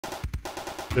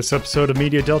This episode of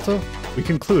Media Delta, we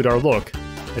conclude our look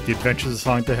at the Adventures of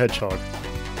Sonic the Hedgehog.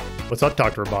 What's up,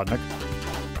 Dr. Robotnik?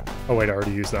 Oh wait, I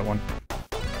already used that one.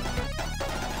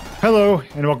 Hello,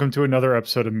 and welcome to another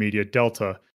episode of Media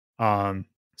Delta.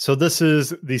 So this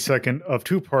is the second of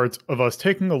two parts of us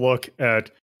taking a look at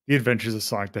the Adventures of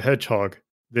Sonic the Hedgehog,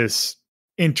 this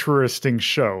interesting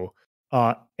show.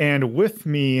 And with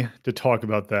me to talk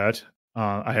about that,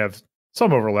 I have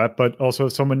some overlap, but also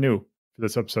someone new for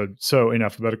this episode. So in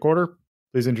alphabetical order,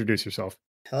 please introduce yourself.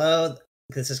 Hello,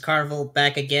 this is Carnival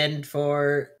back again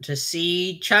to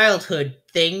see childhood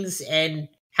things and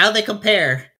how they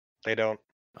compare. They don't.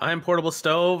 I'm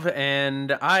PortableStove,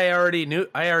 and I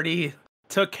already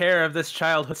took care of this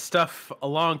childhood stuff a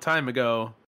long time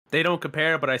ago. They don't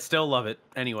compare, but I still love it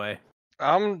anyway.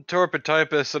 I'm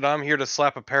TorpidTypist, and I'm here to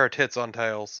slap a pair of tits on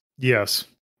Tails. Yes.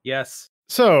 Yes.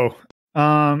 So,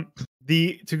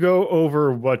 to go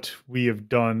over what we have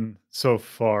done so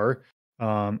far,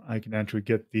 I can actually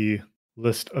get the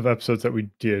list of episodes that we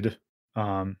did,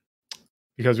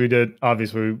 because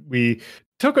we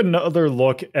took another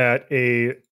look at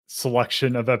a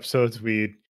selection of episodes.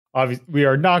 We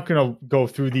are not going to go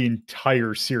through the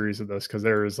entire series of this because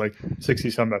there is like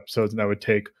 60 some episodes, and that would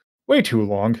take way too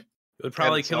long. It would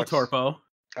probably kill Torpo.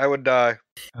 I would die.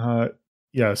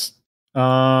 Yes.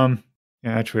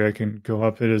 Yeah, actually, I can go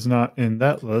up. It is not in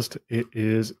that list. It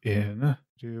is in.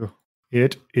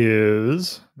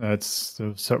 That's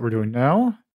the set we're doing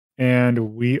now,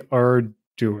 and we are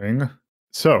doing.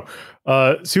 So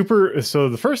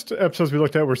the first episodes we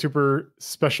looked at were Super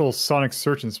Special Sonic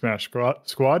Search and Smash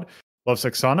Squad,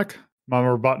 Lovesick Sonic,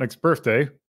 Mama Robotnik's Birthday,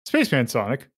 Spaceman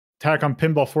Sonic, Attack on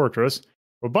Pinball Fortress,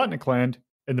 Robotnik Land,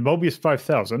 and the Mobius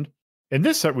 5000. In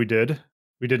this set we did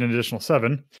an additional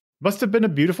 7. Must Have Been a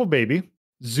Beautiful Baby,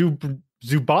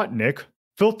 Zubotnik,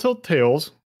 Phil Tilt Tales,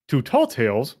 Two Tall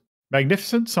Tales,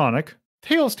 Magnificent Sonic,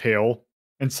 Tails Tale,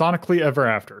 and Sonically Ever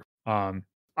After.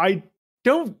 I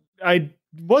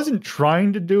wasn't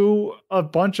trying to do a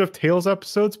bunch of Tails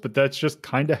episodes, but that's just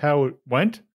kind of how it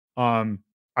went.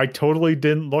 I totally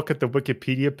didn't look at the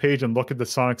Wikipedia page and look at the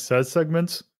Sonic Says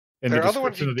segments. There are other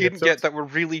ones you didn't get that were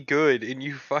really good, and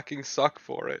you fucking suck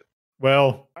for it.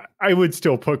 Well, I would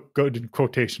still put good in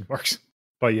quotation marks,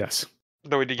 but yes.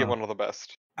 No, we did get one of the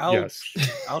best. I'll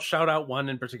shout out one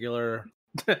in particular,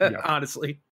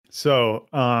 honestly. So,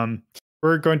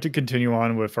 we're going to continue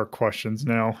on with our questions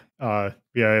now. I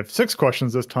have 6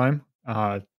 questions this time,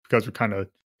 because we kind of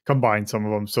combined some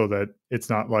of them so that it's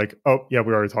not like, oh, yeah,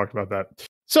 we already talked about that.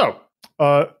 So,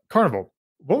 Carnival,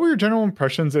 what were your general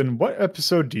impressions, and what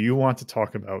episode do you want to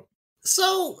talk about?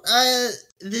 So,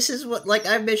 this is what, like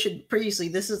I mentioned previously,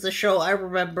 this is the show I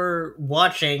remember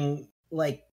watching,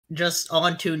 like, just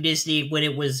on Toon Disney when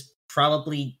it was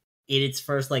probably in its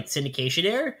first, like, syndication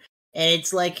era. And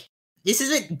it's like, this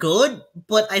isn't good,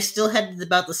 but I still had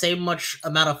about the same much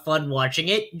amount of fun watching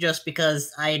it, just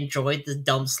because I enjoyed the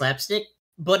dumb slapstick.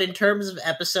 But in terms of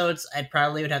episodes, I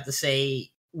probably would have to say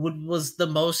what was the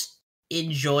most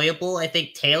enjoyable, I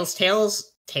think, Tails,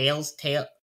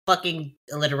 fucking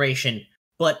alliteration.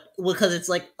 But because it's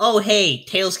like, oh hey,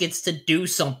 Tails gets to do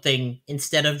something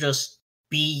instead of just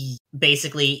be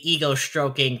basically ego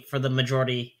stroking for the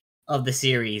majority of the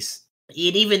series. And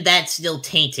even that's still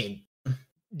tainted.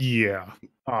 Yeah.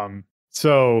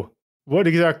 So what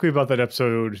exactly about that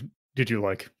episode did you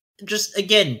like? Just,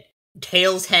 again,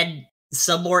 Tails had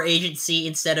some more agency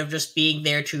instead of just being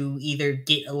there to either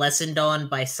get lessoned on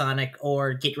by Sonic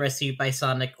or get rescued by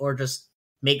Sonic or just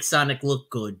make Sonic look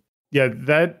good. Yeah,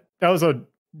 that was a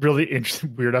really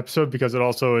interesting, weird episode because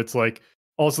also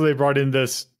they brought in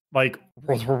this like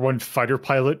World War I fighter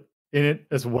pilot in it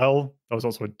as well. That was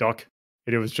also a duck.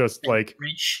 And it was just like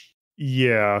rich.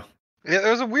 Yeah. Yeah,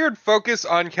 there was a weird focus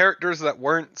on characters that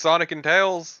weren't Sonic and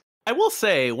Tails. I will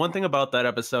say, one thing about that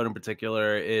episode in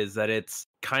particular is that it's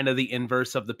kind of the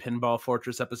inverse of the Pinball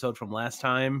Fortress episode from last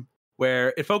time,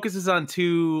 where it focuses on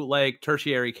 2, like,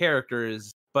 tertiary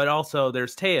characters, but also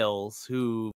there's Tails,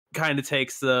 who kind of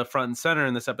takes the front and center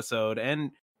in this episode, and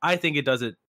I think it does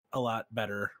it a lot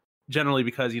better, generally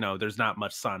because, there's not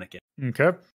much Sonic in.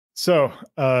 Okay. So,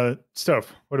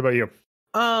 Stove, what about you?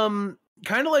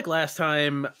 Kind of like last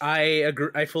time, I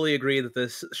fully agree that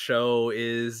this show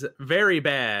is very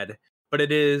bad, but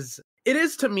it is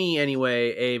to me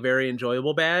anyway a very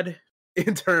enjoyable bad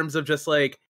in terms of just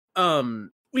like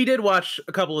we did watch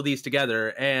a couple of these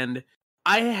together, and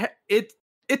it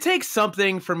takes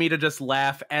something for me to just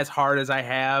laugh as hard as I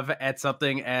have at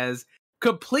something as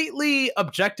completely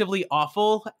objectively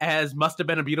awful as Must Have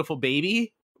Been a Beautiful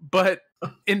Baby, but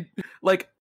in like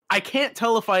I can't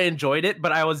tell if I enjoyed it,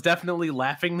 but I was definitely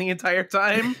laughing the entire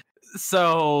time.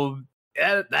 So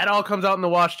that all comes out in the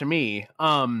wash to me.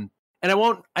 And I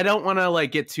don't want to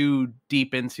like get too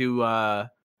deep into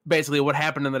basically what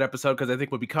happened in that episode because I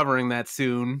think we'll be covering that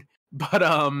soon.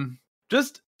 But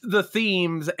just the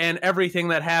themes and everything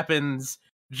that happens,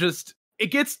 just it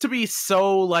gets to be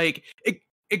so like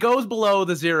it goes below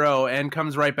the 0 and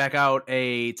comes right back out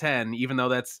a 10, even though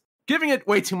that's giving it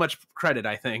way too much credit.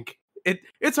 I think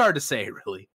it's hard to say,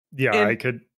 really. Yeah, I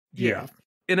could. Yeah.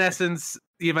 In essence,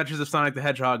 The Adventures of Sonic the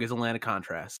Hedgehog is a land of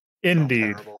contrast.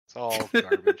 Indeed. It's all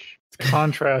garbage.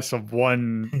 Contrast of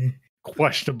one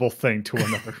questionable thing to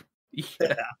another.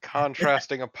 Yeah.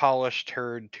 Contrasting a polished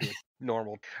turd to a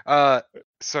normal.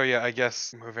 So yeah, I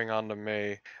guess moving on to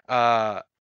May. I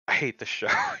hate the show.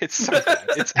 It's so bad.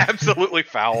 It's absolutely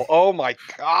foul. Oh my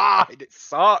god, it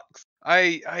sucks.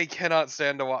 I cannot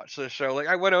stand to watch this show. Like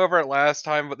I went over it last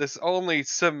time, but this only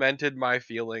cemented my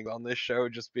feelings on this show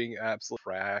just being absolute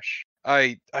trash.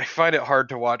 I find it hard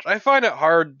to watch. I find it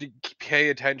hard to pay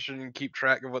attention and keep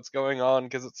track of what's going on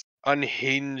because it's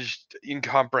unhinged,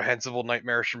 incomprehensible,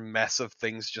 nightmarish mess of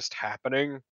things just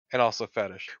happening, and also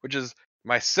fetish, which is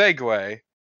my segue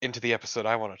into the episode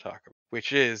I want to talk about,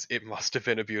 which is It Must Have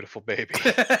Been a Beautiful Baby.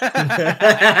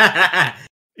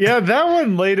 Yeah, that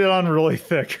one laid it on really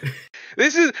thick.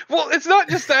 It's not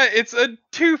just that, it's a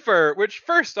twofer, which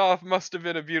first off, Must Have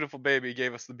Been a Beautiful Baby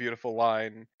gave us the beautiful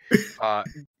line,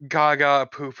 gaga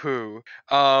poo poo.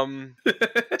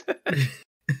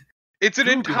 It's an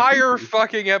entire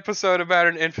fucking episode about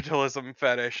an infantilism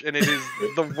fetish, and it is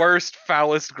the worst,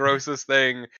 foulest, grossest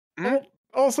thing.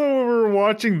 Also, when we were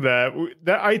watching that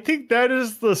I think that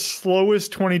is the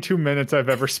slowest 22 minutes I've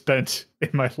ever spent in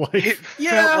my life. It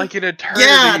felt like an eternity.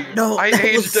 Yeah, no, I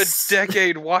aged a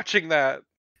decade watching that.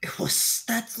 That was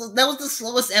the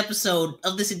slowest episode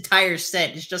of this entire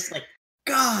set. It's just like,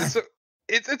 God. So,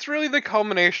 it's really the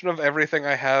culmination of everything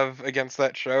I have against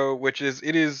that show, which is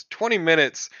it is 20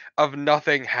 minutes of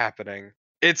nothing happening.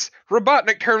 It's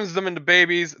Robotnik turns them into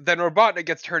babies, then Robotnik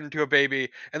gets turned into a baby,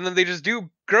 and then they just do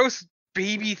gross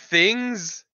baby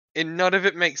things, and none of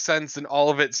it makes sense, and all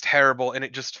of it's terrible, and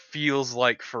it just feels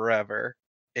like forever,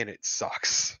 and it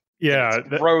sucks. Yeah, and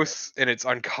it's gross, and it's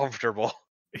uncomfortable.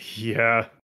 Yeah,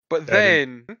 but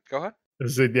then go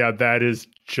ahead. Yeah, that is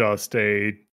just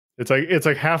it's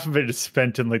like half of it is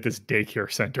spent in like this daycare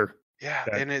center. Yeah,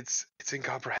 and it's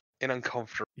incomprehensible and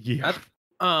uncomfortable. Yeah.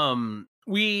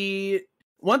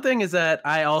 One thing is that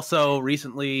I also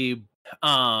recently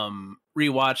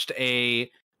rewatched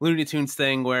a Looney Tunes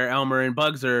thing where Elmer and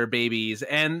Bugs are babies,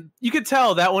 and you could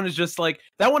tell that one is just like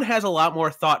that one has a lot more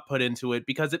thought put into it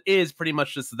because it is pretty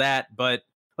much just that, but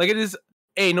like it is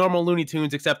a normal Looney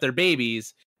Tunes except they're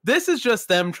babies. This is just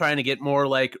them trying to get more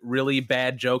like really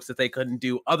bad jokes that they couldn't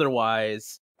do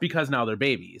otherwise because now they're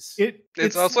babies.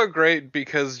 It's also great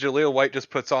because Jaleel White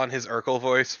just puts on his Urkel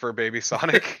voice for Baby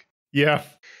Sonic. Yeah,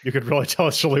 you could really tell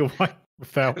it's Jaleel White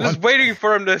with that one. Just waiting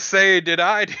for him to say, "Did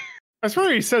I?" I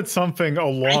swear he said something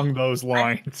along those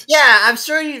lines. Yeah, I'm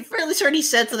fairly certain he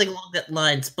said something along that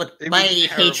lines, but my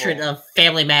hatred of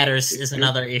Family Matters is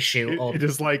another issue. It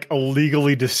is like a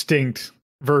legally distinct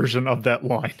version of that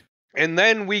line. And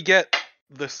then we get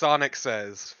the Sonic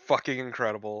Says. Fucking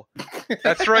incredible.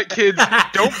 That's right, kids.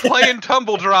 Don't play in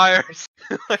tumble dryers.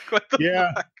 Like, what the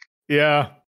fuck? Yeah.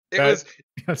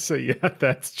 So yeah,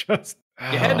 that's just...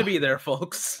 You had to be there,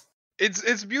 folks.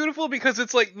 It's beautiful because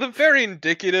it's like the very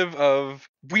indicative of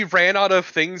we ran out of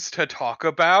things to talk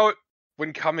about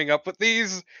when coming up with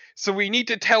these, so we need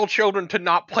to tell children to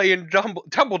not play in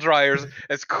tumble dryers,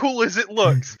 as cool as it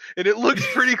looks, and it looks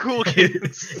pretty cool,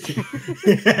 kids.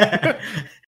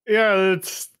 Yeah,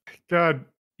 it's God.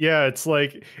 Yeah, it's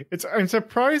like I'm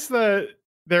surprised that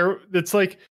it's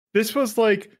like this was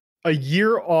like a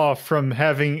year off from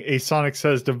having a Sonic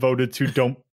Says devoted to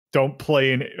don't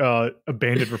play in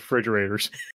abandoned refrigerators.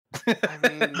 I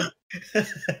mean,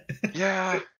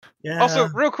 yeah. Also,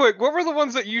 real quick, what were the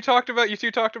ones that you two talked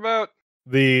about?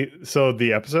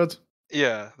 The episodes?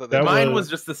 Yeah. Mine was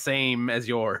just the same as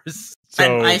yours.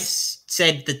 So I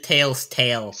said the Tails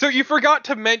tale. So you forgot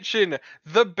to mention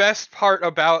the best part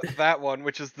about that one,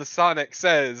 which is the Sonic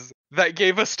Says that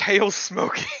gave us Tails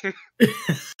smoking.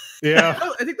 Yeah.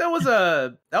 I think that was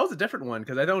a different one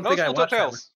because I don't think I watched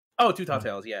Tails. Oh, Two Tall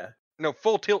Tales, yeah. No,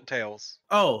 Full Tilt Tales.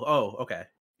 Oh, okay.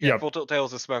 Yeah, Full Tilt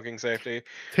Tales is smoking safety,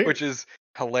 which is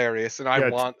hilarious, and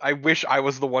I wish I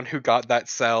was the one who got that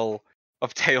cell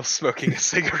of Tails smoking a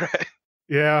cigarette.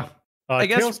 Yeah. I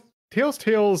guess Tails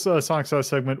Sonic Says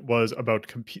segment was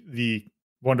about the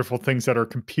wonderful things that are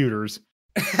computers.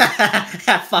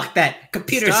 Fuck that.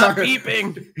 Computers Stop are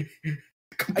beeping.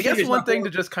 I guess one thing to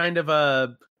just kind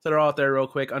of throw out there real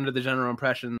quick under the general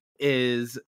impression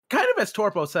is kind of as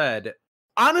Torpo said,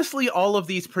 honestly, all of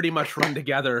these pretty much run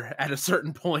together at a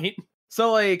certain point.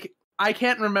 So, like, I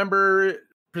can't remember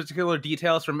particular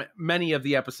details from many of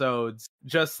the episodes,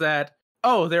 just that,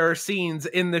 oh, there are scenes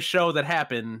in the show that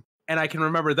happen, and I can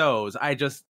remember those. I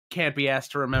just can't be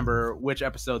asked to remember which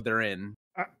episode they're in.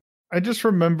 I just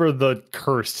remember the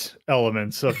cursed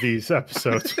elements of these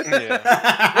episodes.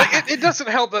 Yeah. Like, it doesn't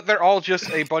help that they're all just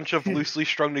a bunch of loosely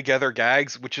strung together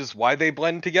gags, which is why they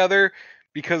blend together,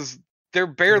 because they're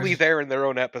barely there in their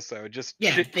own episode. Just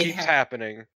shit keeps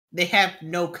happening. They have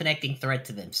no connecting thread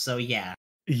to them, so yeah.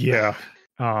 Yeah.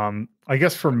 I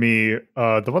guess for me,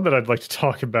 the one that I'd like to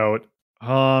talk about,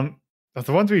 the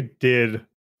ones we did,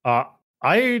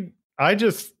 I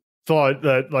just thought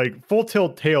that like Full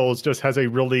Tilt Tales just has a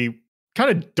really kind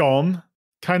of dumb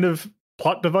kind of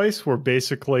plot device where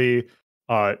basically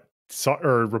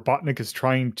Robotnik is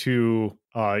trying to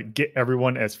get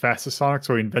everyone as fast as Sonic,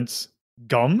 so he invents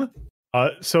gum.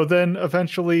 So then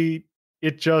eventually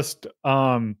it just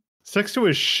sticks to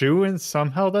his shoe, and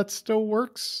somehow that still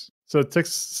works. So it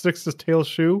sticks to Tails'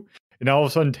 shoe, and all of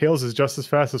a sudden Tails is just as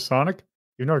fast as Sonic,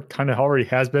 even though it kind of already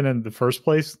has been in the first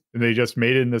place, and they just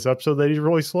made it in this episode that he's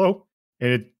really slow.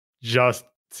 And it just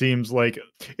seems like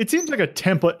a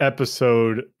template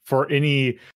episode for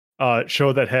any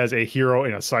show that has a hero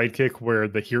and a sidekick, where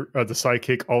the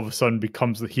sidekick all of a sudden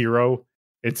becomes the hero.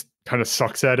 It kind of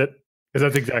sucks at it, because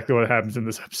that's exactly what happens in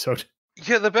this episode.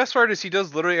 Yeah, the best part is he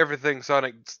does literally everything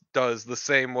Sonic does the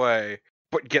same way,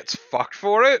 but gets fucked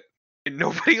for it. And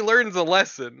nobody learns a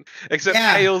lesson. Except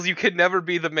Tails, you can never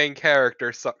be the main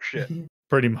character, suck shit.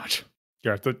 Pretty much.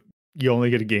 You only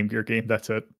get a Game Gear game,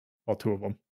 that's it. All two of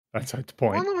them. That's the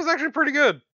point. One of them was actually pretty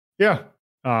good. Yeah.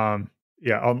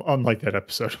 Unlike that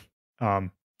episode.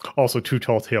 Also, Too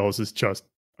Tall Tales is just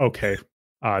okay.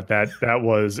 That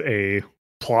was a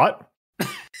plot.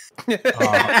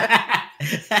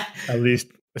 At least,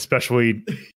 especially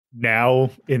now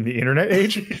in the internet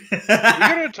age. You're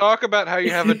gonna talk about how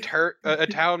you have a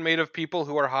town made of people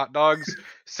who are hot dogs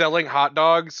selling hot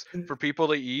dogs for people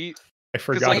to eat. I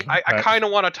forgot. I kind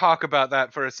of want to talk about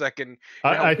that for a second.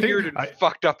 How weird and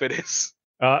fucked up it is.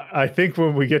 I think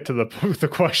when we get to the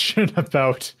question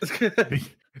about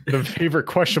the favorite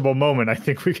questionable moment, I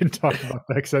think we can talk about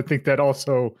that, because I think that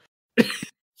also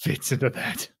fits into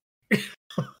that.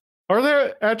 Are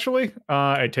there actually?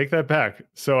 I take that back.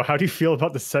 So how do you feel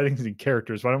about the settings and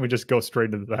characters? Why don't we just go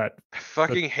straight into that? I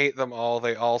fucking hate them all.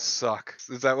 They all suck.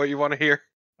 Is that what you want to hear?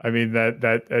 I mean,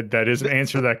 that is an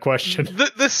answer to that question.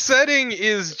 The setting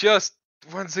is just,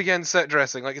 once again, set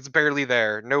dressing. Like, it's barely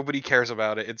there. Nobody cares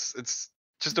about it. It's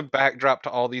just a backdrop to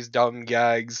all these dumb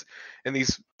gags and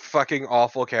these fucking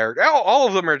awful characters. All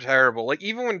of them are terrible. Like,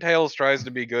 even when Tails tries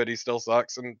to be good, he still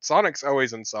sucks. And Sonic's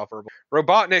always insufferable.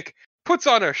 Robotnik puts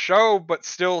on a show, but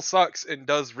still sucks and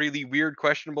does really weird,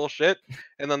 questionable shit.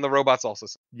 And then the robots also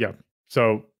suck. Yeah.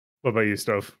 So, what about you,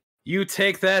 Stove? You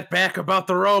take that back about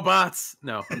the robots.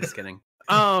 No, I'm just kidding.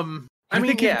 I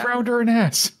mean, they ground her an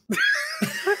ass.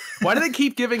 Why do they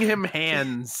keep giving him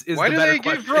hands? Why do they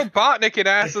give Robotnik an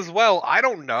ass as well? I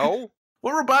don't know.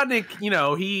 Well, Robotnik,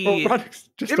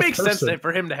 it makes sense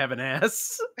for him to have an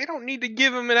ass. They don't need to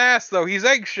give him an ass, though. He's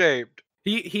egg-shaped.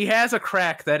 He has a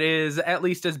crack that is at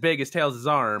least as big as Tails'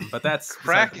 arm, but that's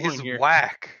crack is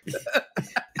whack.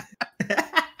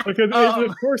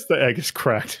 Of course the egg is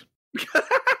cracked.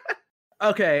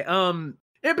 Okay,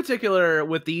 in particular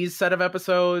with these set of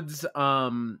episodes,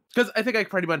 because I think I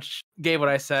pretty much gave what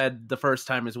I said the first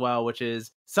time as well, which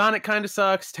is Sonic kind of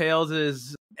sucks, Tails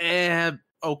is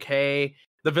okay.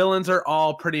 The villains are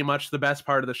all pretty much the best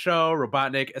part of the show,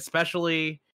 Robotnik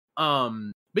especially.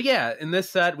 But yeah, in this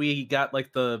set we got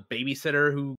like the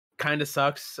babysitter who kind of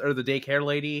sucks, or the daycare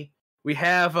lady. We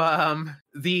have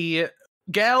the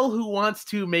gal who wants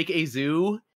to make a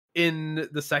zoo in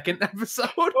the second episode.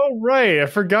 Oh right, I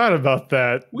forgot about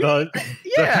that. The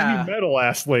heavy metal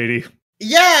ass lady.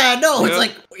 Yeah, no, it's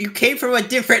like you came from a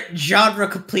different genre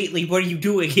completely. What are you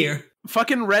doing here?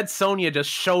 Fucking Red Sonja just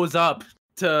shows up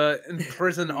to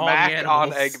imprison all the animals.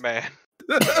 On Eggman.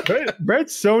 Red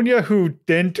Sonja, who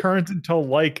then turns into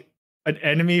like an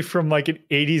enemy from like an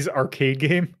 80s arcade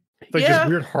game. Like this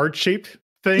weird heart-shaped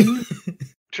thing.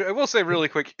 I will say really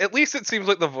quick, at least it seems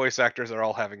like the voice actors are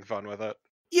all having fun with it.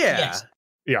 Yeah. Yes.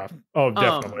 Yeah. Oh,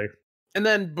 definitely. And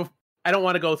then I don't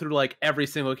want to go through like every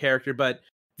single character, but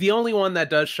the only one that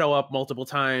does show up multiple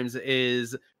times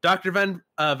is Dr. Von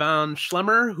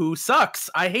Schlemmer, who sucks.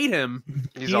 I hate him.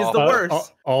 He's the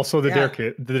worst. Also, the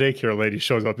daycare lady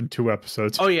shows up in 2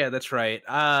 episodes. Oh yeah, that's right.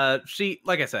 She,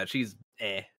 like I said, she's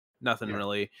Nothing Yeah.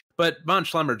 really. But Von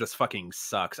Schlemmer just fucking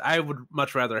sucks. I would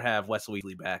much rather have Wes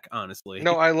Weasley back, honestly.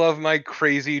 No, I love my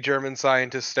crazy German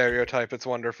scientist stereotype. It's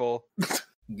wonderful.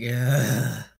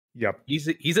 Yeah. Yep.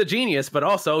 He's a genius, but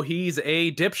also he's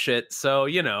a dipshit. So,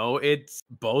 it's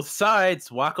both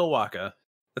sides. Waka waka.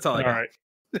 That's all I All got. right.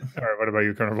 All right. What about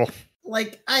you, Carnival?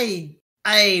 Like, I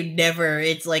never,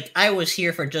 it's like, I was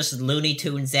here for just Looney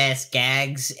Tunes ass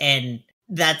gags, and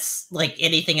that's, like,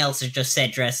 anything else is just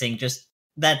set dressing.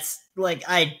 That's, like,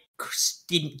 I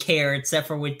didn't care, except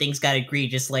for when things got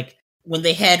egregious, like, when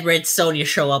they had Red Sonja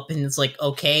show up, and it's like,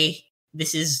 okay,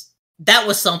 that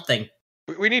was something.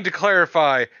 We need to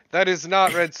clarify, that is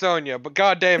not Red Sonja, but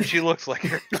goddamn, she looks like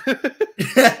her.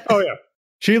 Oh, yeah.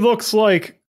 She looks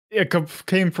like it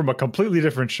came from a completely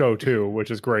different show, too, which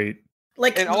is great.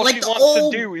 Like, And all like she the wants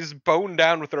old, to do is bone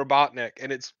down with Robotnik,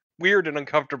 and it's weird and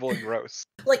uncomfortable and gross.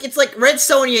 like, it's like Red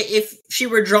Sonja if she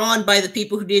were drawn by the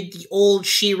people who did the old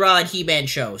She-Ra and He-Man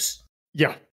shows.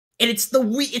 Yeah. And it's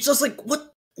just like,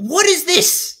 what is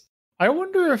this? I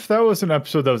wonder if that was an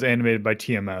episode that was animated by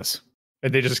TMS.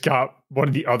 And they just got one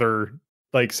of the other,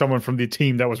 like someone from the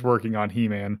team that was working on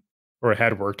He-Man, or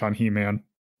had worked on He-Man.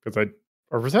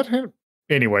 Or was that him?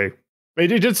 Anyway, it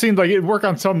did seem like it'd work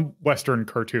on some Western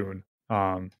cartoon.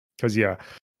 Because yeah.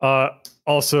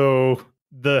 Also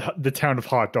the town of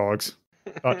hot dogs.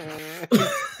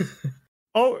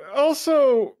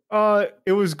 Also,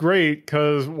 it was great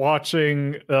because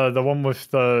watching the one with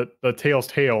the Tails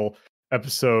Tale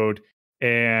episode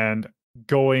and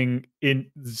going in,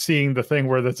 seeing the thing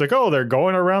where it's like, oh, they're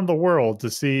going around the world to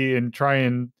see and try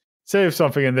and save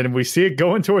something, and then we see it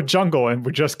go into a jungle, and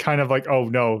we're just kind of like, oh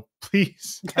no,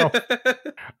 please. No.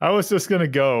 I was just gonna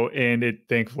go, and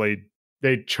thankfully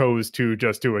they chose to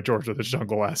just do a George of the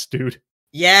Jungle ass dude.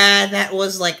 Yeah, that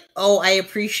was like, oh, I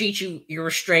appreciate your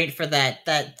restraint for that.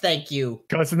 Thank you.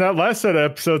 Because in that last set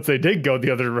of episodes, they did go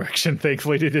the other direction.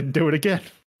 Thankfully, they didn't do it again.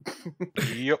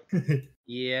 Yep.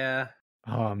 Yeah.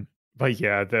 But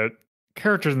yeah, the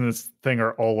characters in this thing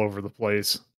are all over the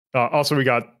place. Also, we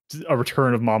got a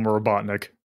return of Mama Robotnik.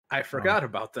 I forgot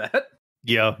about that.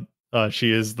 Yeah,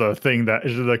 she is the thing that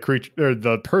is the creature, or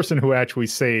the person who actually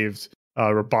saves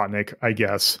Robotnik, I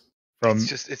guess.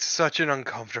 It's such an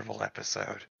uncomfortable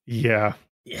episode. Yeah.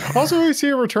 Yeah. Also, we see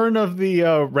a return of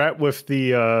the rat with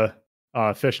the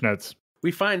fishnets.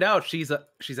 We find out she's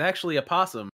actually a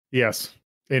possum. Yes,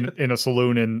 in a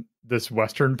saloon in this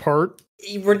western part.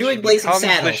 We're doing She Blazing becomes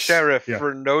Saddles. the sheriff Yeah.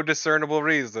 for no discernible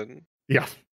reason. Yeah.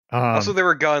 Also, there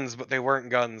were guns, but they weren't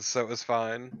guns, so it was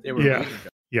fine. They were Yeah. really good.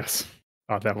 Yes.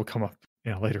 That will come up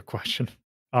in a later question.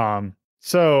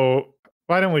 So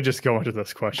why don't we just go into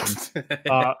this question?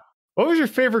 What was your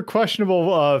favorite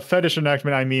questionable fetish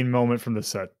enactment, moment from the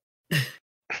set?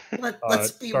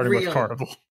 Let's be starting real. with Carnival.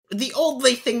 The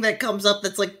only thing that comes up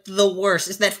that's like the worst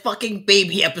is that fucking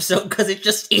baby episode because it's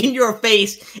just in your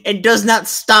face and does not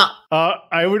stop.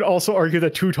 I would also argue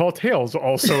that Too Tall Tales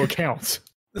also counts.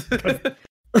 Because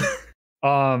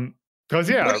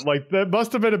yeah, like that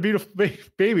must have been a beautiful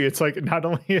baby. It's like not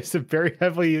only is it very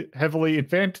heavily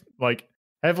into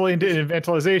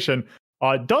infantilization,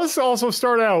 does also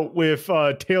start out with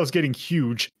Tails getting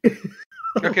huge.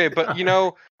 Okay, but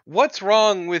what's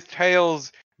wrong with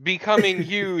Tails becoming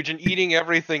huge and eating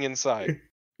everything in sight?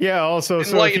 Yeah, also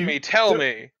Enlighten me, tell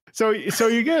me. So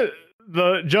you get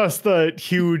the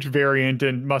huge variant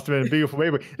and must have been a beautiful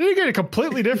baby. Then you get a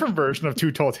completely different version of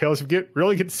Too Tall Tales. You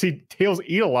really get to see Tails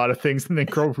eat a lot of things and then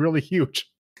grow really huge.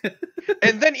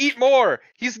 And then eat more.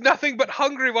 He's nothing but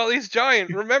hungry while he's giant.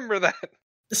 Remember that.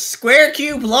 Square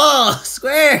cube law.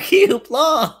 Square cube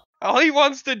law. All he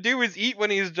wants to do is eat when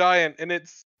he's giant, and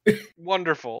it's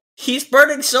wonderful. He's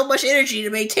burning so much energy to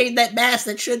maintain that mass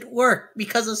that shouldn't work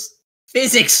because of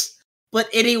physics. But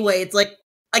anyway, it's like,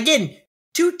 again,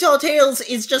 Too Tall Tales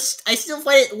is just, I still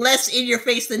find it less in your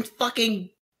face than fucking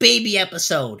baby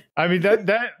episode. I mean,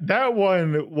 that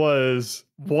one was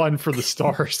one for the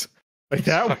stars. Like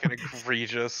that Fucking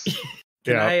egregious.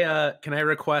 Can I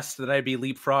request that I be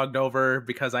leapfrogged over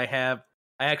because I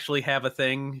actually have a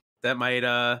thing that might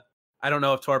I don't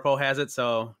know if Torpo has it,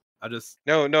 so I'll just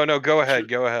No, go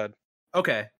ahead.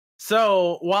 Okay.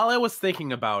 So while I was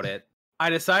thinking about it, I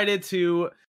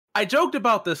joked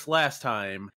about this last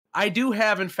time. I do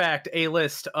have, in fact, a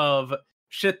list of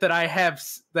shit that I have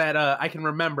that I can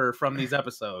remember from these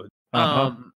episodes.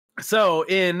 So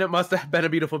in Must Have Been a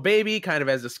Beautiful Baby, kind of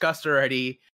as discussed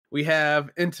already, we have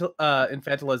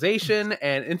infantilization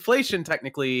and inflation,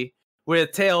 technically,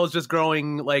 with Tails just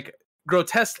growing like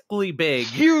grotesquely big.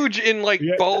 Huge and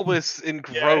bulbous and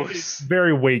gross.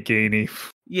 Very weight gainy.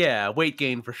 Yeah, weight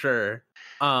gain for sure.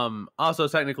 Also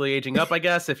technically aging up, I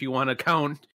guess, if you want to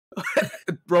count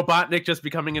Robotnik just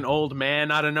becoming an old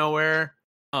man out of nowhere.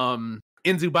 In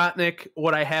Zubotnik,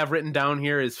 what I have written down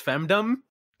here is femdom.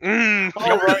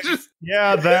 All right.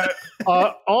 Yeah, that.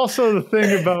 Also, the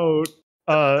thing about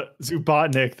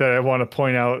Zubotnik that I want to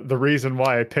point out, the reason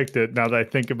why I picked it, now that I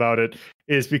think about it,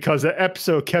 is because the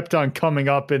episode kept on coming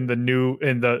up in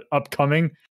the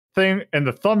upcoming thing, and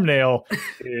the thumbnail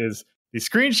is the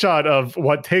screenshot of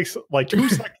what takes like 2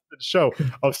 seconds to show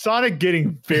of Sonic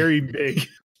getting very big,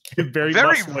 very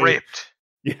muscly. ripped.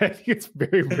 Yeah, I think it's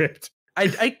very ripped.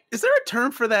 Is there a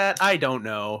term for that? I don't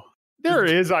know. There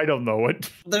is. I don't know it.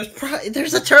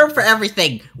 There's a term for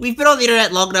everything. We've been on the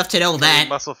internet long enough to know that.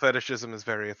 Muscle fetishism is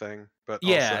very a thing, but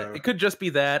yeah, also... it could just be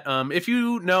that. If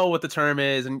you know what the term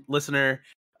is, and listener,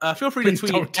 feel free Please to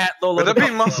tweet don't. at Lola. Would that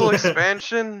be muscle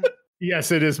expansion?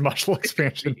 Yes, it is muscle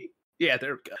expansion. Yeah,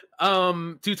 there we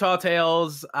go. Two Tall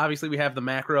Tales. Obviously, we have the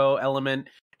macro element.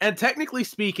 And technically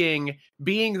speaking,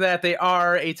 being that they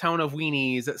are a town of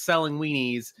weenies selling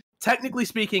weenies, technically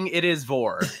speaking, it is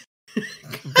Vor.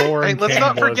 Hey, let's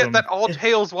not forget that all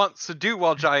Tails wants to do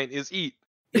while Giant is eat.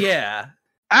 Yeah.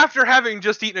 After having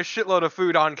just eaten a shitload of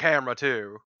food on camera,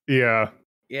 too. Yeah.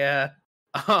 Yeah.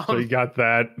 So you got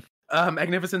that.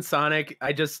 Magnificent Sonic.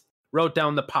 I just wrote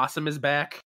down the possum is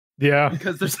back. Yeah.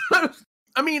 Because there's...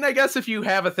 I mean, I guess if you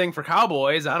have a thing for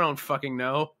cowboys, I don't fucking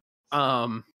know.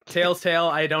 Tails Tale,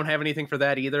 I don't have anything for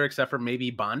that either, except for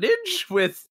maybe bondage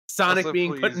with Sonic Also,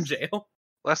 being put in please. jail.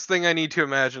 Last thing I need to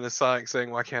imagine is Sonic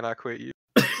saying, "Why can't I quit you?"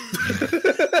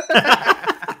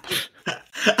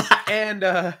 And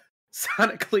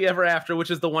Sonically Ever After,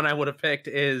 which is the one I would have picked,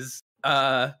 is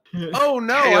oh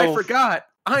no, I Tails. forgot.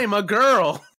 I'm a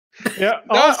girl. Yeah.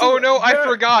 Oh no, I yeah.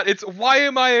 forgot. It's why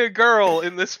am I a girl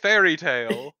in this fairy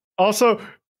tale? Also,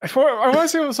 I want to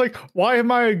say it was like, why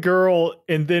am I a girl?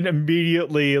 And then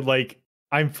immediately, like,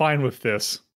 I'm fine with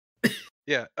this.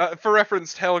 Yeah, for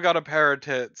reference, Tail got a pair of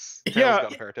tits. Tails Yeah.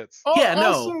 got a pair of tits. Yeah,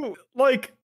 no. Also,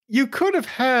 like, you could have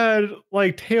had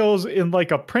like Tails in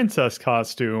like a princess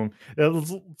costume.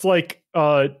 It's like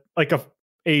a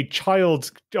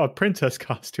child's princess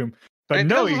costume. But And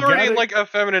no, Tails you was already got in like a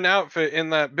feminine outfit in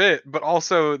that bit, but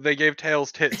also they gave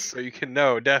Tails tits, so you can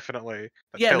know definitely.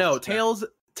 that Yeah, no, is back.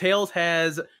 Tails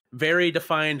has very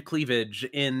defined cleavage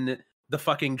in the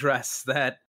fucking dress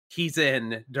that he's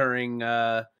in during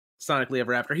Sonically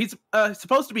Ever After. He's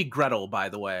supposed to be Gretel, by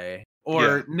the way.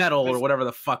 Or Yeah. Nettle, or whatever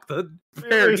the fuck the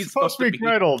It's supposed to be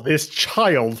Gretel, this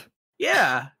child.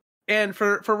 Yeah. And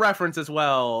for reference as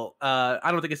well, I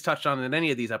don't think it's touched on in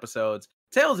any of these episodes.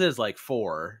 Tails is like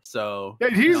 4, so Yeah,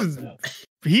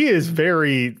 he is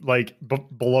very like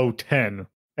below 10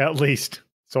 at least.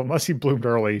 So unless he bloomed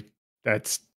early,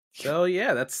 that's so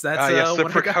yeah, that's Yes, the what I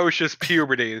got. precocious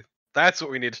puberty. That's what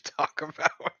we need to talk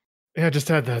about. yeah. Just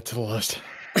add that to the list.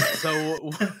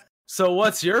 So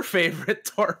what's your favorite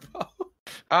Torpo?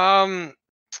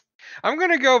 I'm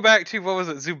gonna go back to what was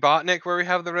it, Zubotnik, where we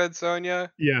have the Red Sonja,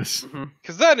 Yes.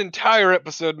 because that entire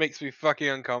episode makes me fucking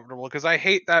uncomfortable. Because I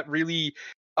hate that really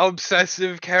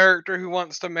obsessive character who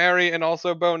wants to marry and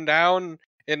also bone down,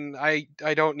 and I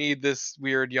don't need this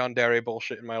weird yandere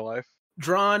bullshit in my life.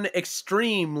 Drawn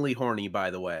extremely horny, by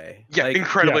the way. Yeah, Like,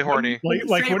 incredibly yeah, horny.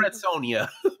 Like say when, Red Sonja.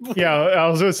 yeah, I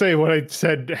was gonna say when I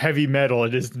said heavy metal,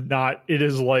 it is not. It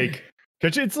is like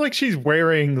because it's like she's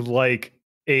wearing like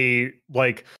a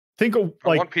think of A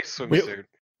like one-piece swimsuit.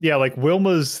 yeah, like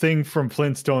Wilma's thing from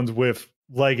Flintstones with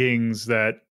leggings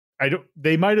that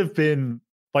they might have been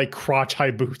like crotch high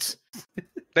boots.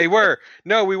 They were.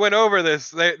 No, we went over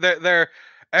this. They're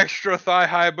extra thigh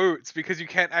high boots because you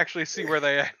can't actually see where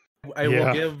they end. I Yeah.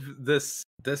 will give this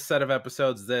set of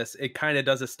episodes this. It kind of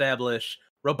does establish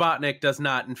Robotnik does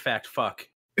not, in fact, fuck.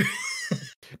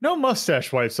 No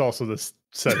mustache wife's also this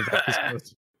set of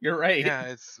episodes. You're right. Yeah,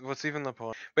 it's what's even the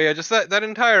point? But yeah, just that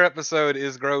entire episode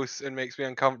is gross and makes me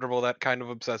uncomfortable. That kind of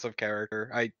obsessive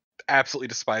character. I absolutely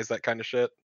despise that kind of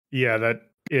shit. Yeah, that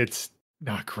it's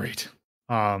not great.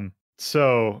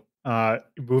 So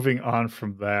moving on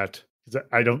from that, 'cause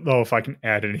I don't know if I can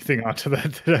add anything onto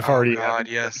that I've already Oh god,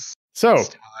 added. yes. So It's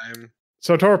time.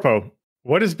 Torpo,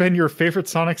 what has been your favorite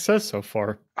Sonic Says so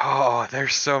far? Oh,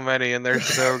 there's so many and they're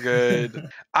so good.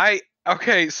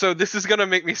 Okay, so this is gonna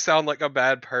make me sound like a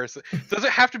bad person. Does it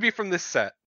have to be from this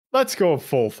set? Let's go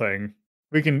full thing.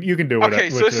 You can do it. Okay,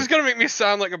 so this is gonna make me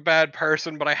sound like a bad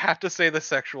person, but I have to say the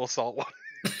sexual assault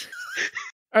one.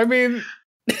 I mean,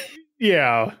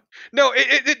 yeah. No,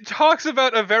 it talks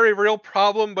about a very real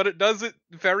problem, but it does it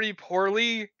very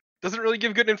poorly. Doesn't really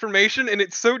give good information, and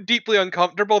it's so deeply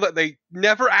uncomfortable that they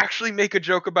never actually make a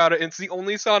joke about it. And it's the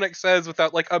only Sonic Says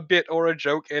without like a bit or a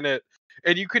joke in it.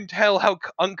 and you can tell how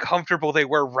uncomfortable they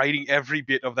were writing every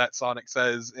bit of that Sonic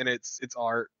says in its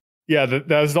art. Yeah,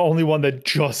 that is the only one that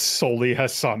just solely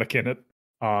has Sonic in it.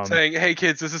 Saying, "Hey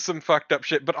kids, this is some fucked up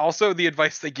shit," but also the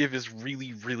advice they give is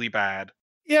really, really bad.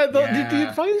 Yeah, the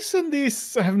advice in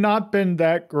these have not been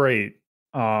that great.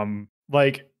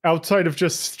 Like outside of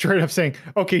just straight up saying,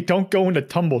 "Okay, don't go into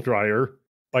tumble dryer."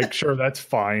 Like, sure, that's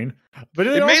fine, but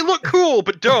It may look cool,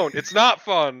 but don't. It's not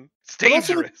fun. It's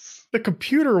dangerous. The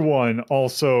computer one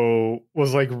also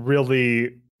was like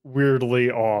really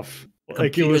weirdly off.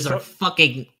 Like Computers are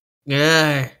fucking.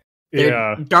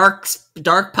 They're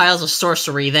dark piles of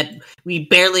sorcery that we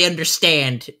barely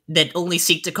understand, that only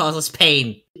seek to cause us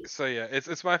pain. So yeah,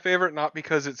 it's my favorite, not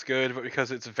because it's good, but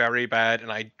because it's very bad,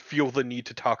 and I feel the need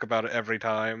to talk about it every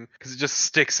time because it just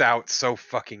sticks out so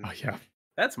fucking. Oh yeah,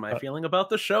 that's my feeling about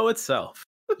the show itself.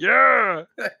 Yeah,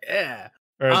 yeah.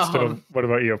 All right, Stove, what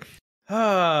about you?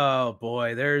 Oh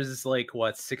boy, there's like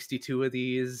what 62 of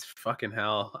these. Fucking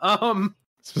hell.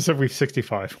 Specifically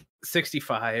 65.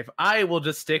 65. I will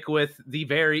just stick with the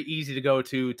very easy to go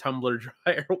to tumbler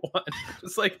dryer one.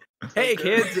 It's like, hey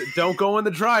kids, don't go in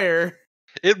the dryer.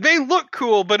 It may look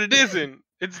cool, but it isn't.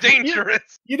 It's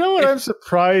dangerous. You know what? I'm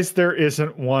surprised there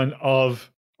isn't one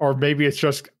of, or maybe it's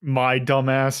just my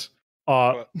dumbass,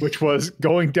 which was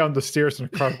going down the stairs in a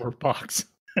cardboard box.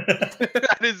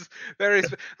 That is very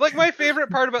like my favorite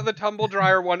part about the tumble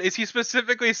dryer one is he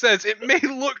specifically says it may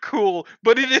look cool,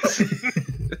 but it isn't.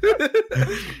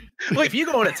 Like if you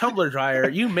go in a tumbler dryer,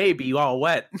 you may be all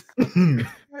wet.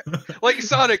 Like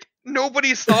Sonic,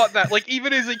 nobody's thought that. Like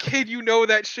even as a kid, you know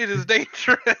that shit is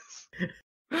dangerous.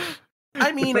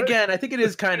 I mean, again, I think it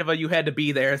is kind of a you had to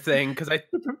be there thing because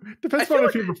depends on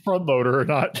if you have a front loader or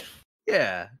not.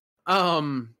 Yeah.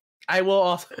 I will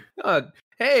also.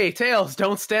 Hey, Tails,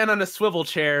 don't stand on a swivel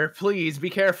chair. Please be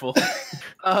careful.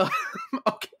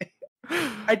 Okay.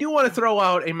 I do want to throw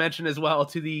out a mention as well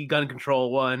to the gun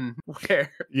control one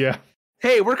where... Yeah.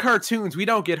 Hey, we're cartoons. We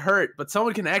don't get hurt, but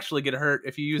someone can actually get hurt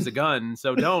if you use a gun,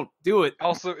 so don't do it.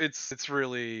 Also, it's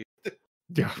really...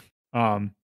 Yeah.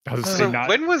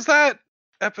 When was that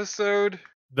episode?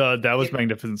 That was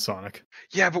Magnificent Sonic.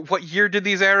 Yeah, but what year did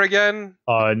these air again?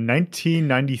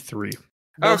 1993.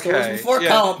 Okay, it was before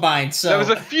Columbine, so... That was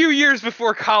a few years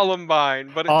before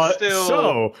Columbine, but it's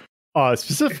still...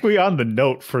 Specifically on the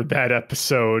note for that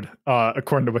episode,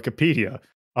 according to Wikipedia,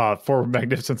 for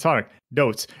Magnificent Sonic,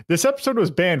 notes, this episode was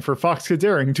banned for Fox Kids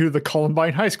airing due to the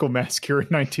Columbine High School massacre in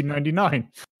 1999.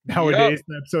 Nowadays,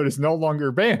 the episode is no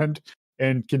longer banned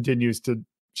and continues to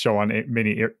show on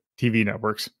many TV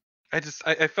networks. I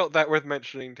felt that worth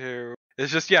mentioning too.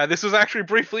 It's just, yeah, this was actually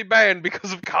briefly banned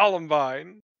because of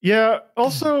Columbine. Yeah,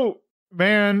 also,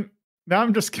 man, now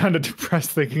I'm just kind of depressed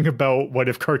thinking about what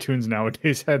if cartoons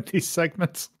nowadays had these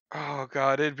segments. Oh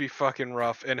god, it'd be fucking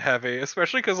rough and heavy,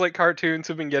 especially because like cartoons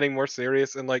have been getting more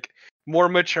serious and like more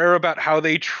mature about how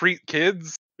they treat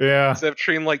kids. Yeah. Instead of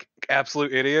treating like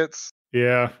absolute idiots.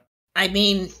 Yeah. I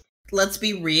mean, let's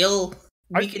be real.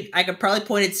 I could probably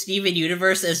point at Steven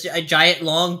Universe as a giant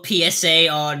long PSA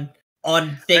on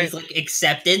things like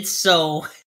acceptance, so...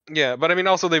 Yeah, but I mean,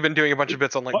 also they've been doing a bunch of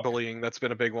bits on like bullying. That's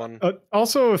been a big one.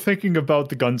 Also, thinking about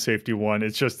the gun safety one,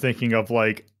 it's just thinking of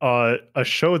like a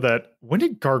show that when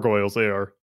did Gargoyles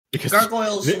air? Because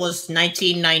Gargoyles was late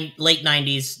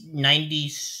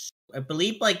 90s, I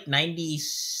believe, like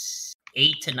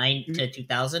 98 to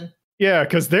 2000. Yeah,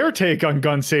 because their take on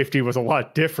gun safety was a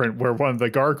lot different. Where one of the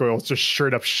Gargoyles just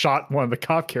straight up shot one of the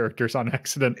cop characters on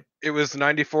accident. It was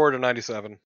 94 to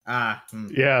 97.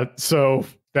 Yeah, so.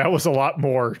 That was a lot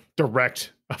more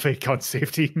direct of a gun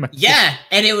safety message. Yeah,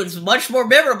 and it was much more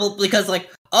memorable because, like,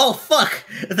 oh, fuck,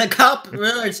 the cop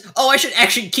realized, I should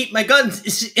actually keep my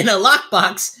guns in a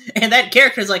lockbox. And that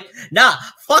character's like, nah,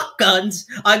 fuck guns.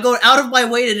 I go out of my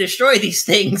way to destroy these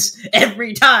things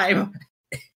every time.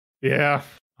 Yeah.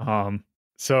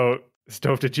 So,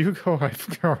 Stove, did you go?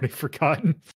 I've already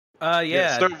forgotten.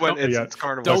 Yeah. Stove went, it's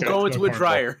Carnival. Don't go into a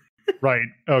dryer. Right.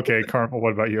 Okay, Carnival,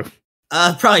 what about you?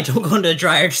 Probably don't go into a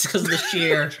dryer just because of the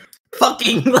sheer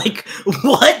fucking, like,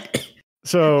 what?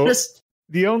 So,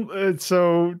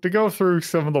 so to go through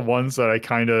some of the ones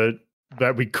that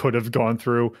that we could have gone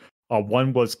through,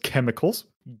 one was chemicals,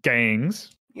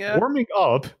 gangs, warming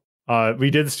up. We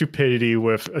did stupidity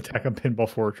with Attack on Pinball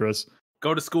Fortress.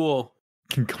 Go to school.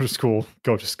 Go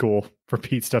to school.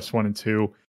 Repeat steps 1 and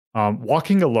 2.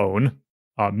 Walking alone,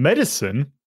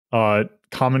 medicine,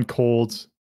 common colds.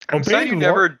 I'm sad you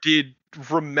never did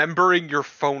remembering your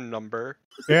phone number.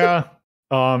 Yeah.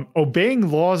 Obeying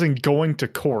laws and going to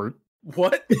court.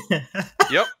 What?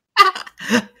 Yep.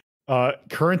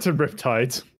 Currents and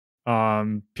riptides.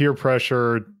 Peer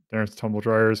pressure, There's tumble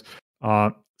dryers.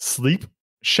 Sleep,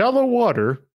 shallow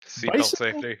water, Seatbelt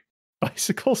safety.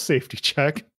 bicycle safety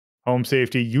check, home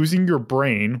safety, using your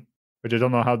brain, which I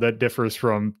don't know how that differs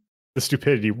from the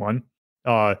stupidity one.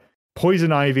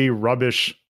 Poison ivy,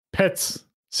 rubbish, pets,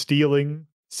 stealing,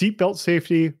 seatbelt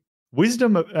safety,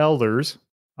 wisdom of elders.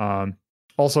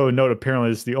 Also, note apparently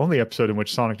this is the only episode in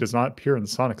which Sonic does not appear in the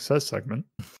Sonic Says segment.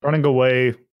 Running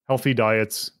away, healthy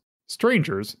diets,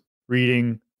 strangers,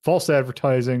 reading, false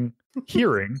advertising,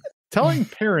 hearing, telling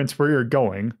parents where you're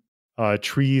going,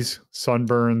 trees,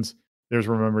 sunburns. There's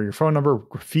remember your phone number,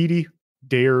 graffiti,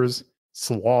 dares,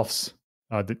 sloths.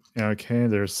 Okay,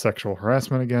 there's sexual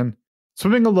harassment again.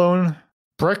 Swimming alone,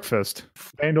 breakfast,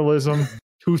 vandalism,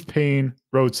 tooth pain,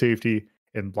 road safety,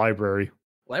 and library.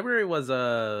 Library was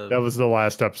That was the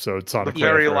last episode. Sonic The played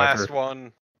very after. last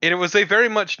one. And it was they very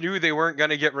much knew they weren't going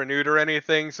to get renewed or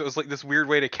anything, so it was like this weird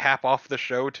way to cap off the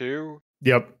show too.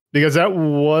 Yep, because that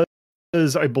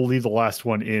was, I believe, the last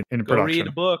one in Go production. read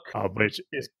a book.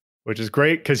 Which is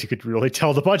great because you could really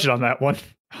tell the budget on that one.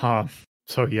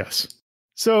 So yes.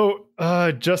 So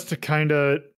just to kind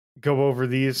of go over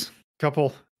these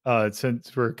couple,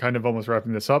 since we're kind of almost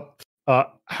wrapping this up,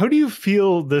 how do you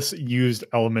feel this used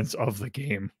elements of the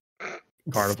game,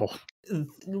 Carnival?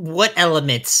 What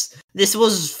elements? This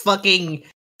was fucking.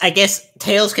 I guess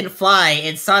Tails can fly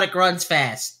and Sonic runs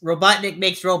fast. Robotnik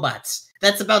makes robots.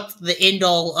 That's about the end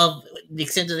all of the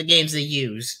extent of the games they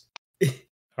use.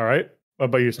 All right. What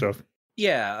about you, Stove?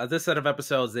 Yeah, this set of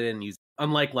episodes they didn't use.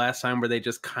 Unlike last time where they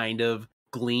just kind of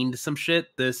gleaned some shit,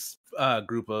 this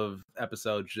group of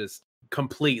episodes just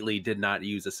completely did not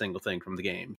use a single thing from the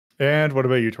game. And what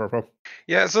about you, Torpo?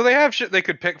 Yeah, so they have shit they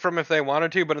could pick from if they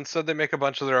wanted to, but instead they make a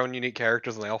bunch of their own unique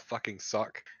characters and they all fucking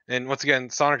suck. And once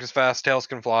again, Sonic is fast, Tails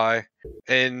can fly,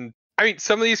 and I mean,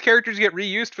 some of these characters get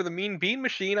reused for the Mean Bean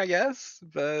Machine, I guess,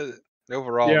 but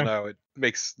overall, Yeah. no, it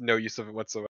makes no use of it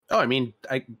whatsoever. Oh, I mean,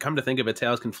 I come to think of it,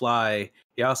 Tails can fly.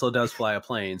 He also does fly a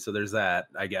plane, so there's that,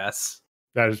 I guess.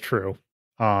 That is true.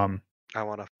 I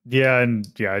want to. Yeah, and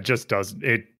yeah, it just doesn't.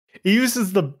 It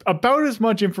uses about as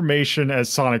much information as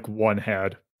Sonic 1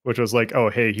 had, which was like, oh,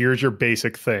 hey, here's your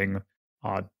basic thing.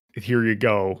 Here you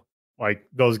go. Like,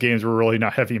 those games were really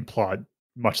not heavy in plot,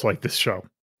 much like this show.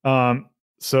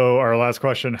 So our last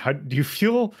question, how do you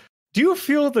feel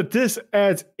that this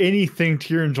adds anything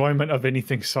to your enjoyment of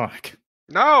anything Sonic?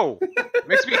 No!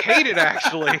 Makes me hate it,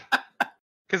 actually.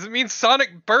 Because it means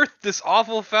Sonic birthed this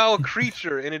awful, foul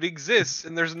creature, and it exists,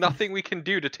 and there's nothing we can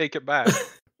do to take it back.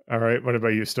 All right, what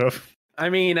about you, Steph? I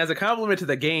mean, as a compliment to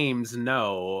the games,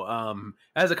 no.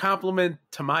 As a compliment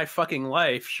to my fucking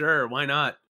life, sure, why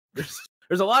not?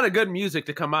 There's a lot of good music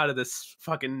to come out of this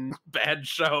fucking bad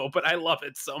show, but I love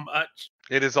it so much.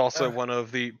 It is also one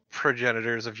of the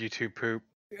progenitors of YouTube poop.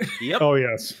 Yep. Oh,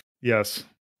 yes. Yes.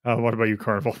 What about you,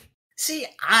 Carnival? See,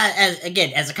 as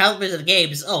a compliment to the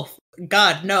games, oh,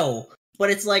 God, no.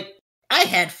 But it's like, I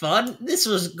had fun. This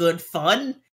was good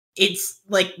fun. It's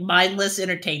like mindless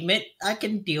entertainment. I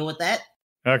can deal with that.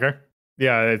 Okay.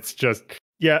 Yeah, it's just,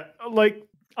 yeah, like,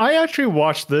 I actually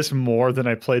watched this more than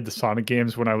I played the Sonic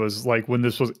games when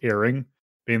this was airing,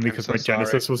 mainly because my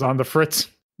Genesis was on the fritz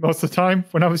most of the time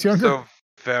when I was younger. So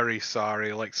very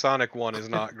sorry. Like, Sonic 1 is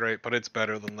not great, but it's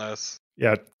better than this.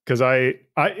 Yeah, because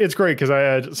it's great because I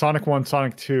had Sonic 1,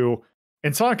 Sonic 2,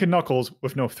 and Sonic and Knuckles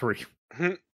with no 3.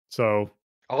 So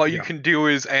all you can do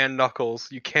is and Knuckles.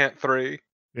 You can't 3.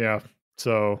 Yeah.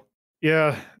 So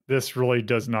yeah, this really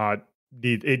does not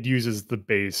need. It uses the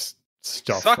base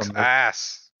stuff. Sucks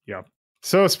ass. Yeah.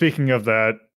 So speaking of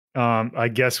that, I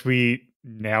guess we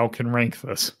now can rank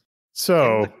this.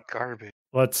 So garbage.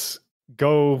 Let's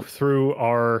go through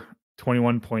our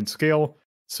 21-point scale.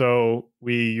 So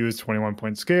we use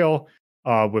 21-point scale,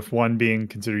 with 1 being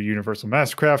considered universal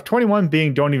mastercraft, 21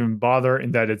 being don't even bother,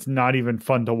 in that it's not even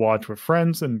fun to watch with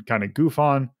friends and kind of goof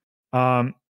on.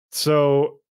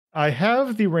 So I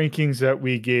have the rankings that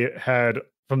we had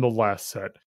from the last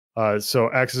set.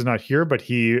 So Axe is not here, but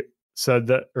he said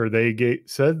that, or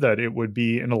said that it would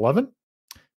be an 11.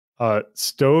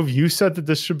 Stove, you said that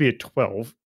this should be a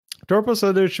 12. Dorpo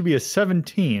said that it should be a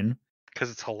 17. Because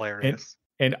it's hilarious.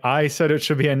 And I said it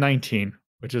should be a 19,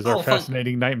 which is our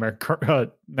fascinating nightmare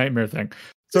thing.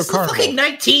 So this is fucking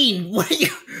 19. What are you?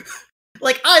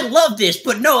 Like, I love this,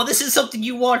 but no, this is something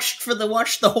you watched for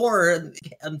watch the horror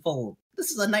unfold. This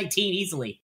is a 19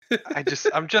 easily.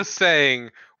 I'm just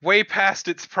saying, way past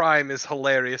its prime is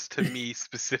hilarious to me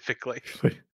specifically.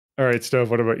 All right, Stove,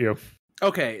 what about you?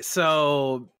 Okay,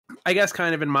 so I guess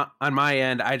kind of on my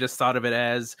end, I just thought of it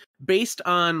as based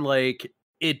on like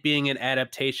it being an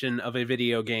adaptation of a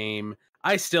video game.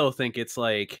 I still think it's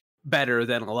like better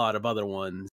than a lot of other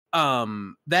ones.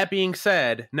 That being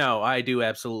said, no, I do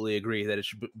absolutely agree that it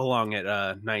should belong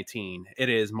at 19. It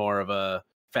is more of a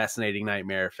fascinating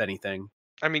nightmare, if anything.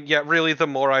 I mean, yeah, really, the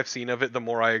more I've seen of it, the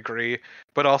more I agree.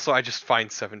 But also, I just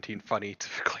find 17 funny,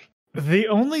 typically. The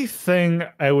only thing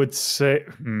I would say,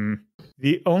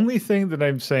 the only thing that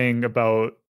I'm thinking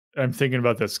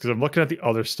about this, because I'm looking at the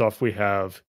other stuff we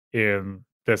have in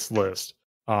this list.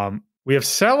 We have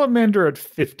Salamander at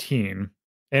 15,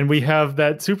 and we have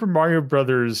that Super Mario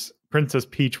Brothers Princess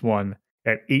Peach one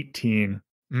at 18.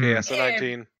 Yeah, so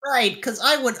 19. Right, because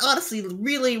I would honestly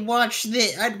really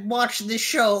I'd watch this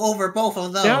show over both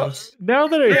of those. Now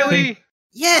that I Really? think,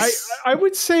 Yes! I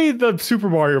would say the Super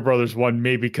Mario Brothers one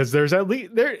maybe, because there's at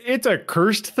least it's a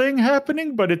cursed thing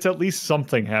happening, but it's at least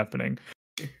something happening.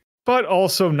 But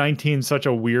also 19 is such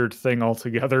a weird thing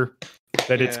altogether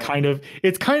that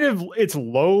it's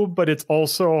low, but it's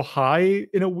also high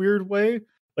in a weird way.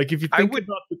 Like if you think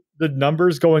about the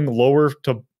numbers going lower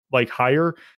to like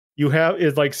higher, you have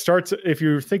it like starts, if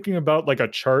you're thinking about like a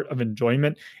chart of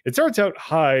enjoyment, it starts out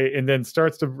high and then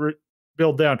starts to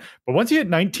build down. But once you hit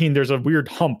 19, there's a weird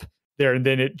hump there, and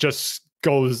then it just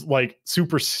goes like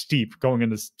super steep going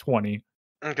into 20.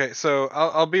 Okay, so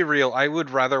I'll be real. I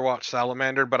would rather watch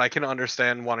Salamander, but I can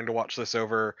understand wanting to watch this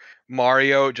over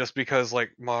Mario, just because like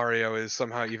Mario is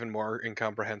somehow even more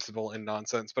incomprehensible and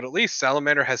nonsense. But at least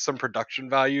Salamander has some production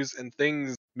values, and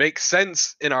things make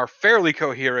sense and are fairly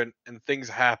coherent, and things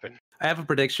happen. I have a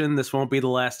prediction. This won't be the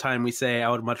last time we say I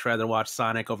would much rather watch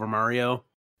Sonic over Mario.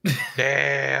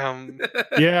 Damn.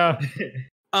 Yeah.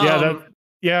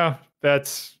 Yeah.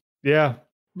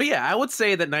 But yeah, I would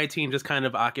say that 19 just kind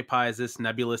of occupies this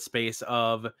nebulous space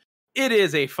of it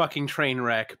is a fucking train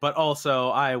wreck, but also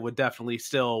I would definitely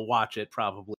still watch it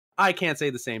probably. I can't say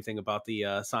the same thing about the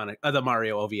the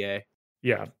Mario OVA.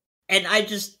 Yeah. And I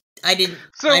didn't.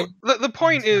 So the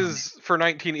point is for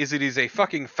 19 is it is a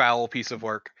fucking foul piece of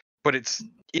work, but it's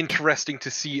interesting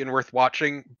to see and worth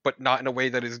watching, but not in a way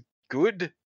that is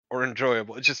good or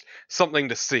enjoyable. It's just something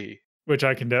to see. Which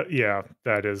I can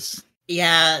that is.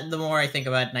 Yeah, the more I think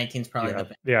about it, 19's probably the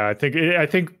best. Yeah, I think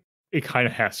it kind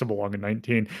of has to belong in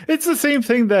 19. It's the same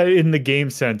thing that in the game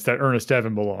sense that Ernest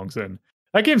Devon belongs in.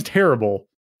 That game's terrible,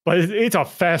 but it's a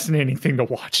fascinating thing to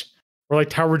watch. Or like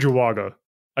Tower Juwaga.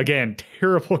 Again,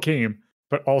 terrible game,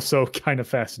 but also kind of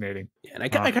fascinating. Yeah, and I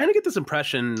kind of get this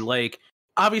impression, like,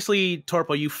 obviously,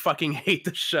 Torpo, you fucking hate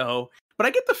the show, but I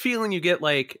get the feeling you get,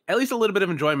 like, at least a little bit of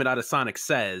enjoyment out of Sonic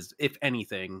Says, if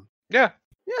anything. Yeah.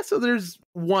 Yeah, so there's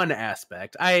one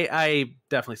aspect. I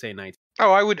definitely say 19.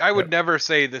 Oh, I would never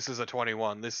say this is a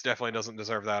 21. This definitely doesn't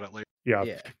deserve that at least. Yeah.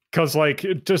 Because like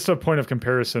just a point of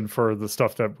comparison for the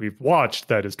stuff that we've watched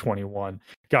that is 21.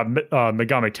 Got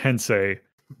Megami Tensei,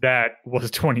 that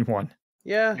was 21.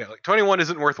 Yeah. Yeah, like 21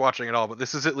 isn't worth watching at all, but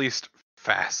this is at least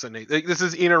fascinating. Like, this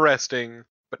is interesting,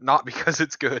 but not because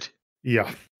it's good.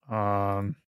 Yeah.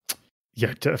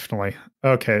 Yeah, definitely.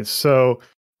 Okay, so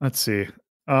let's see.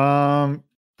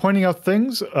 Pointing out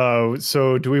things.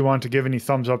 So do we want to give any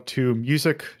thumbs up to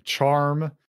music,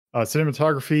 charm,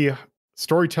 cinematography,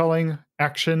 storytelling,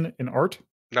 action, and art?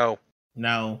 No.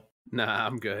 No. Nah,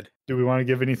 I'm good. Do we want to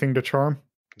give anything to charm?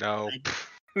 No.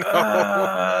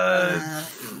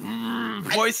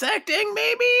 Voice acting,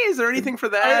 maybe? Is there anything for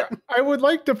that? I would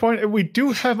like to point we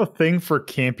do have a thing for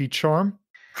campy charm.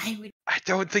 I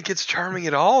don't think it's charming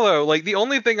at all, though. Like the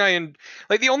only thing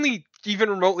the only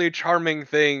even remotely charming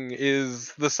thing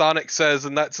is the Sonic Says,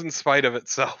 and that's in spite of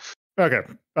itself. Okay,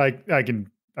 I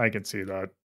can see that.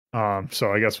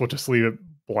 So I guess we'll just leave it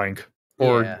blank.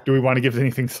 Or do we want to give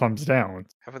anything thumbs down?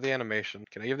 How about the animation?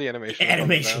 Can I give the animation?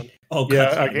 Animation. Oh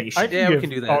god. Yeah, we can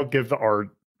do that. I'll give the art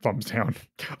thumbs down.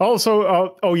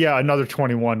 Also, another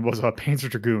 21 was a Panzer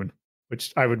Dragoon,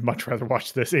 which I would much rather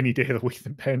watch this any day of the week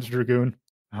than Panzer Dragoon.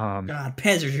 God,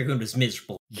 Panzer Dragoon was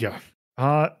miserable. Yeah.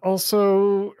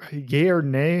 Also, yay or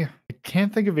nay, I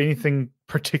can't think of anything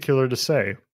particular to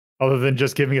say other than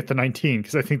just giving it the 19,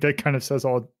 because I think that kind of says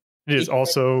all it is.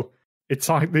 Also, it's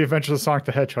Sonic, the Adventures of Sonic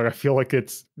the Hedgehog. I feel like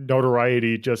its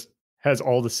notoriety just has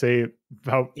all to say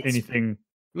about anything.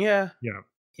 Yeah.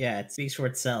 Yeah, it speaks for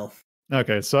itself.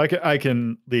 Okay, so I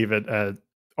can leave it at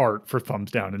art for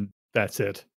thumbs down, and that's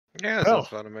it. Yeah, that's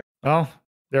fun to me. Well,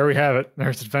 there we have it.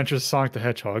 There's Adventures of Sonic the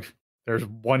Hedgehog. There's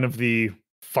one of the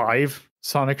 5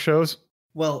 Sonic shows.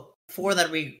 Well, one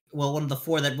of the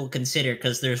 4 that we'll consider,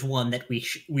 because there's one that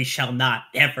we shall not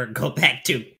ever go back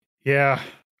to. Yeah,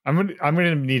 I'm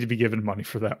gonna need to be given money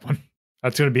for that one.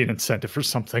 That's gonna be an incentive for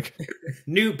something.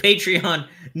 New Patreon,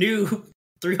 new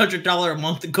 $300 a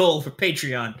month goal for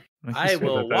Patreon. I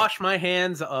will wash my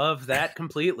hands of that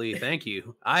completely. Thank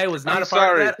you. I was not a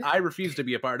part of that. I refuse to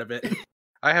be a part of it.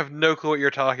 I have no clue what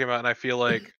you're talking about, and I feel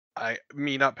like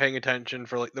me not paying attention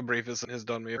for like the briefest has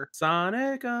done me.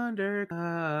 Sonic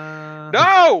Underground.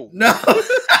 No! No.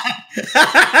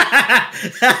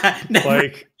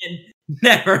 Like,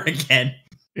 Never again.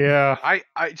 yeah.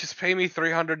 I just pay me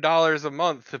 $300 a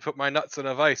month to put my nuts in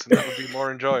a vice, and that would be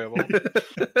more enjoyable.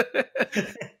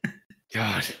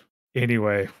 God.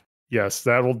 Anyway, yes,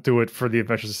 that'll do it for the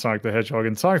Adventures of Sonic the Hedgehog.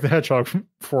 And Sonic the Hedgehog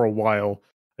for a while.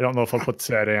 I don't know if I'll put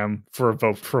Sadam for a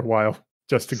vote for a while,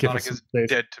 just to give us Sonic some is space.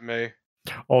 dead to me.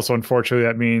 Also, unfortunately,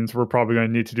 that means we're probably going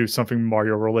to need to do something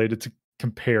Mario related to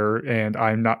compare, and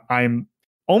I'm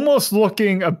almost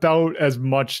looking about as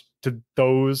much to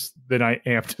those than I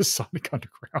am to Sonic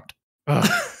Underground.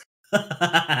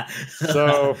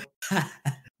 So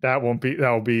that won't be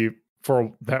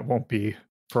for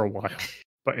a while.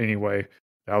 But anyway,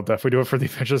 that'll definitely do it for the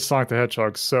Adventures of Sonic the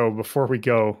Hedgehog. So before we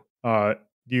go,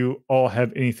 you all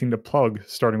have anything to plug,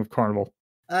 starting with Carnival?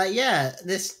 Yeah,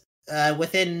 this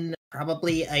within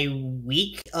probably a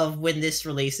week of when this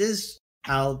releases,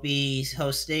 I'll be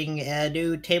hosting a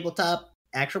new tabletop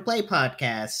actual play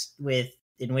podcast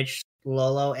in which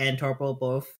Lolo and Torpo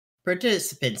both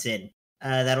participants in.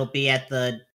 That'll be at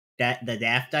the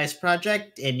Daft Dice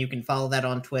Project, and you can follow that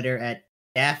on Twitter at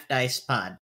Daft Dice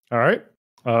Pod. All right.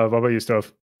 What about you,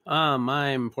 Stove?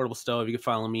 I'm PortableStove. You can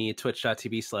follow me at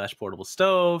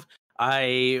twitch.tv/PortableStove.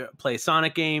 I play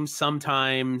Sonic games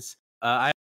sometimes.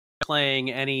 I'm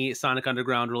playing any Sonic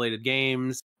Underground related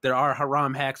games. There are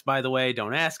haram hacks, by the way.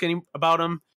 Don't ask any about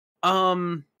them.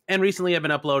 And recently I've been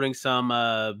uploading some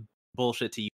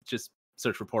bullshit to you. Just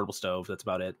search for PortableStove. That's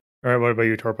about it. All right. What about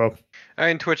you, Torpo?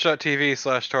 I'm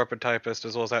twitch.tv/TorpidTypist,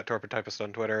 as well as at TorpidTypist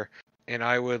on Twitter. And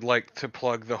I would like to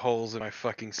plug the holes in my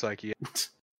fucking psyche.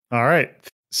 All right.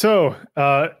 So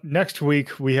next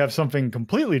week we have something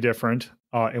completely different,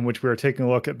 in which we are taking a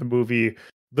look at the movie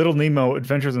Little Nemo: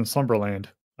 Adventures in Slumberland,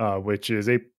 which is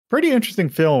a pretty interesting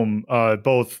film,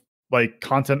 both like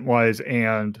content-wise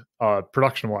and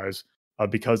production-wise,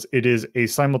 because it is a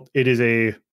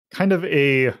kind of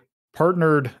a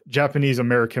partnered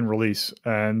Japanese-American release,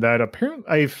 and that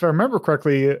apparently, if I remember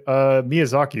correctly, Hayao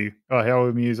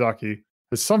Miyazaki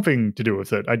has something to do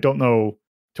with it. I don't know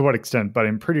to what extent, but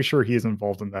I'm pretty sure he is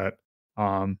involved in that.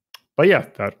 But yeah,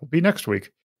 that will be next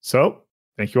week. So,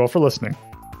 thank you all for listening.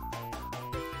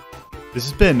 This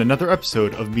has been another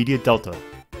episode of Media Delta.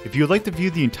 If you would like to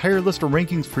view the entire list of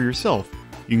rankings for yourself,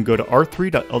 you can go to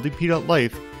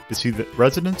r3.ldp.life to see the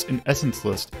Resonance and Essence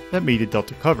list that Media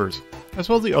Delta covers, as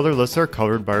well as the other lists that are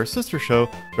covered by our sister show,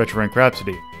 Retro Rank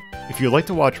Rhapsody. If you'd like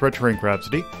to watch Retro Rank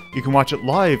Rhapsody, you can watch it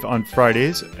live on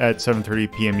Fridays at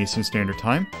 7:30 p.m. Eastern Standard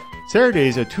Time,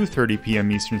 Saturdays at 2:30 p.m.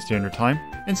 Eastern Standard Time,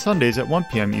 and Sundays at 1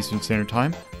 p.m. Eastern Standard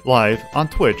Time, live on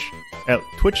Twitch at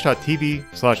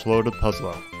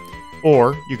twitch.tv/loadedpuzzler.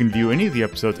 Or you can view any of the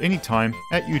episodes anytime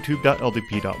at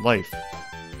youtube.ldp.life.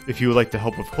 If you would like to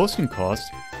help with hosting costs,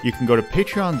 you can go to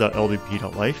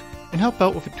patreon.ldp.life and help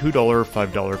out with a $2 or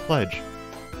 $5 pledge.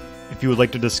 If you would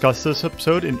like to discuss this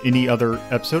episode and any other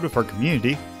episode of our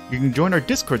community, you can join our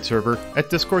Discord server at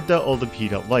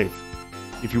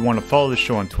discord.ldp.life. If you want to follow the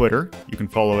show on Twitter, you can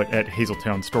follow it at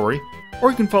Hazeltown Story, or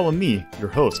you can follow me, your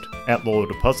host, at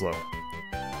LoloThePuzzler.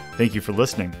 Thank you for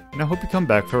listening, and I hope you come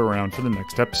back for a round for the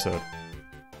next episode.